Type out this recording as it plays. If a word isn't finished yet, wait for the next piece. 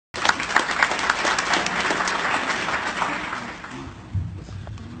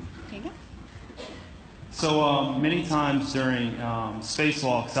So many times during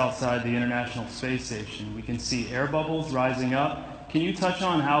spacewalks outside the International Space Station, we can see air bubbles rising up. Can you touch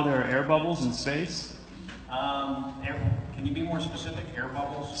on how there are air bubbles in space? Can you be more specific? Air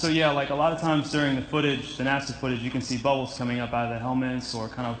bubbles? So yeah, like a lot of times during the footage, the NASA footage, you can see bubbles coming up out of the helmets or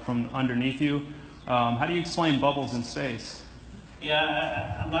kind of from underneath you. How do you explain bubbles in space?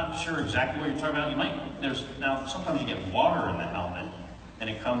 Yeah, I'm not sure exactly what you're talking about. Now sometimes you get water in the helmet, and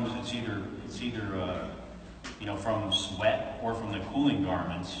it's either from sweat or from the cooling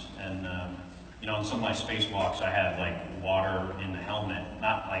garments. And in some of my spacewalks, I had like water in the helmet.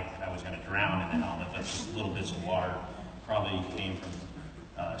 Not like I was going to drown in the helmet, but just little bits of water probably came from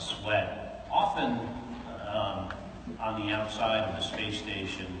sweat. Often on the outside of the space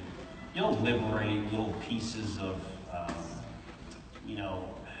station, you'll liberate little pieces of,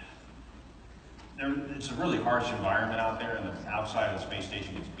 it's a really harsh environment out there, and the outside of the space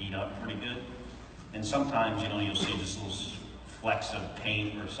station gets beat up pretty good. And sometimes, you'll see just little flecks of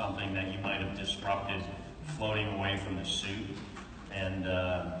paint or something that you might have disrupted floating away from the suit. And,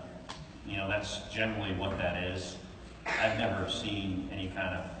 that's generally what that is. I've never seen any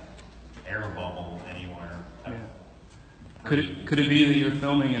kind of air bubble anywhere. Yeah. Could it be that you're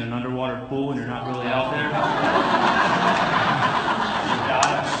filming in an underwater pool and you're not really out there? You got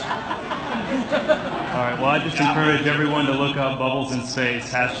us. All right, well, I just encourage everyone to look up bubbles in space,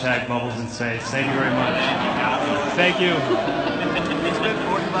 hashtag bubbles in space. Thank you very much. Thank you. He spent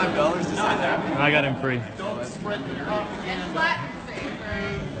 $45 to say that. I got him free. Don't spread the propaganda.